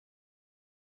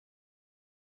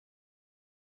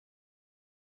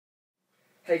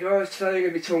Hey guys, today I'm going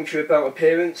to be talking to you about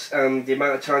appearance and the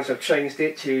amount of times I've changed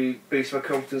it to boost my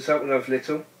confidence up when I was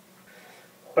little.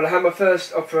 But I had my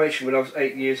first operation when I was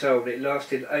 8 years old. It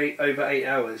lasted over 8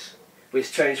 hours,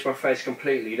 which changed my face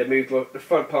completely. They moved the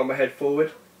front part of my head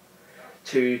forward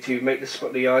to make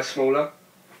the eyes smaller.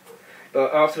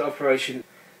 But after the operation,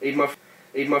 even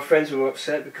my friends were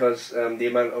upset because the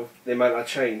amount I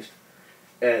changed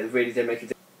really did make a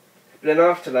difference. But then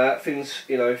after that, things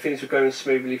were going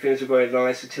smoothly, things were going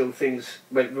nice until things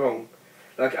went wrong.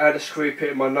 Like I had a screw put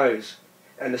in my nose,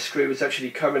 and the screw was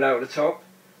actually coming out of the top.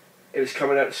 It was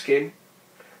coming out of the skin.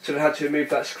 So I had to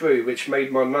remove that screw, which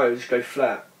made my nose go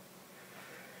flat.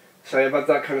 So I've had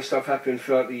that kind of stuff happen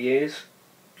throughout the years.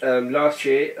 Last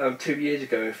year, 2 years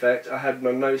ago in fact, I had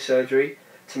my nose surgery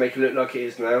to make it look like it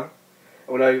is now.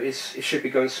 Although it should be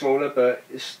going smaller, but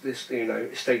it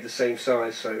stayed the same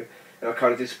size, so I'm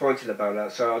kind of disappointed about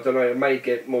that. So I don't know, I may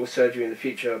get more surgery in the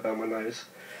future about my nose,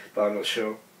 but I'm not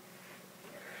sure.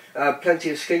 I had plenty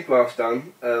of skin grafts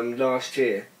done last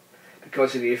year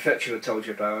because of the infection I told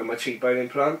you about and my cheekbone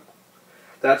implant.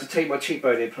 They had to take my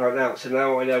cheekbone implant out, so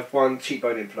now I only have one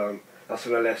cheekbone implant. That's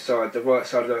on the left side. The right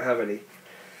side I don't have any.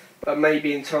 But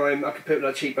maybe in time I could put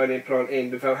that cheekbone implant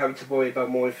in without having to worry about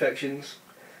more infections.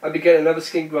 I'd be getting another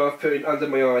skin graft put in under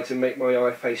my eye to make my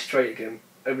eye face straight again.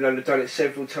 I've done it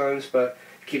several times, but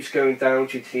it keeps going down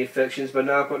due to the infections. But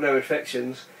now I've got no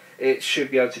infections, it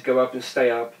should be able to go up and stay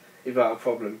up without a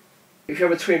problem. If you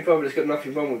have a twin brother that's got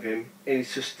nothing wrong with him,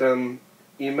 it's just it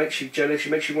makes you jealous. It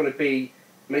makes you want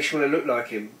to look like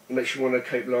him. It makes you want to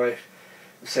cope life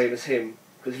the same as him.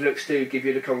 Because looks do give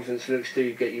you the confidence. Looks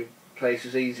do get you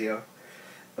places easier.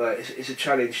 But it's a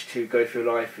challenge to go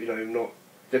through life, not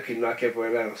looking like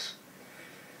everyone else.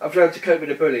 I've learned to cope with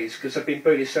the bullies because I've been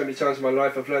bullied so many times in my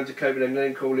life. I've learned to cope with them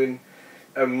name calling.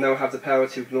 Now I have the power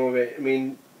to ignore it. I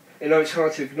mean, it's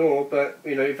hard to ignore, but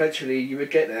eventually you would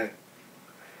get there.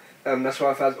 That's why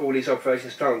I've had all these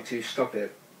operations done to stop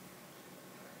it.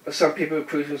 But some people with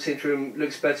Crouzon syndrome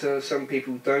looks better, some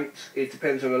people don't. It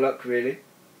depends on the luck, really.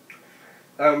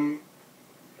 I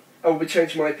will be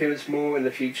changing my appearance more in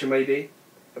the future, maybe.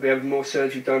 I'll be having more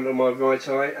surgery done on my right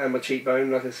eye and my cheekbone,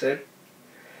 like I said.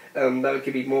 That would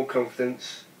give me more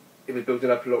confidence. It would build it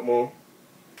up a lot more.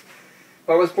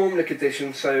 But I was born with a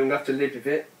condition, so I'm going to have to live with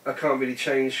it. I can't really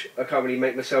change. I can't really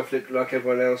make myself look like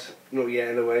everyone else. Not yet,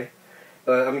 in a way.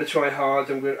 But I'm going to try hard.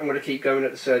 I'm going to keep going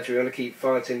at the surgery. I'm going to keep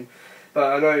fighting.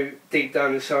 But I know deep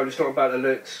down inside it's not about the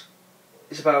looks.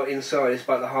 It's about inside. It's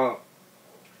about the heart.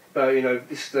 But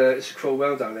it's a cruel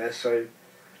world out there. So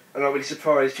I'm not really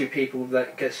surprised you people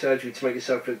that get surgery to make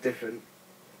yourself look different.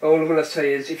 All I'm going to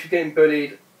say is, if you're getting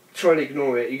bullied, try and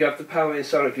ignore it. You have the power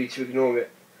inside of you to ignore it.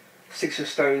 Sticks and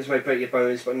stones may break your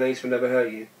bones, but names will never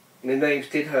hurt you. And the names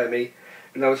did hurt me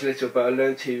when I was little, but I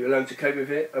learned to cope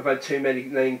with it. I've had too many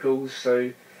name calls,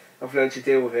 so I've learned to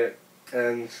deal with it,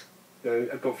 and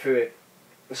I've got through it.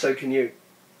 And so can you.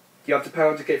 You have the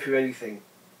power to get through anything.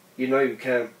 You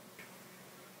can.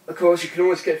 Of course, you can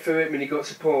always get through it when you've got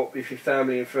support with your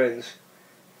family and friends.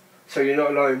 So you're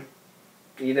not alone.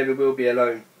 You never will be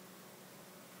alone.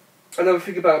 Another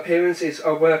thing about appearance is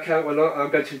I work out a lot. I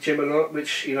go to the gym a lot,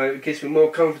 which it gives me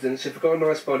more confidence. If I've got a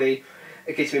nice body,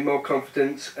 it gives me more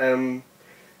confidence. Even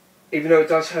though it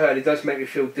does hurt, it does make me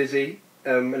feel dizzy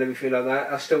and everything like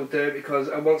that. I still do it because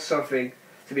I want something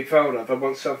to be proud of. I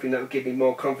want something that will give me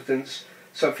more confidence,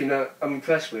 something that I'm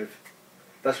impressed with.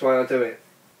 That's why I do it.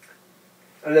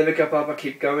 I never give up. I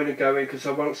keep going and going because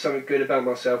I want something good about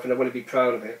myself and I want to be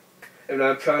proud of it. And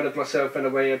I'm proud of myself in a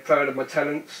way. I'm proud of my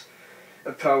talents.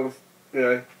 I'm proud of,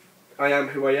 I am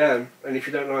who I am, and if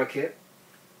you don't like it,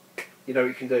 you know what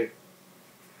you can do.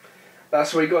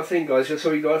 That's all you got to think, guys. That's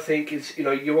all you got to think is,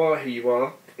 you are who you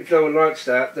are. If no one likes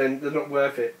that, then they're not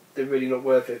worth it. They're really not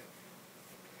worth it.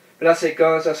 But that's it,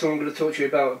 guys. That's all I'm going to talk to you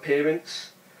about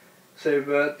appearance.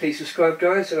 So please subscribe,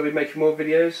 guys, and I'll be making more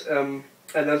videos. And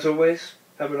as always,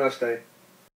 have a nice day.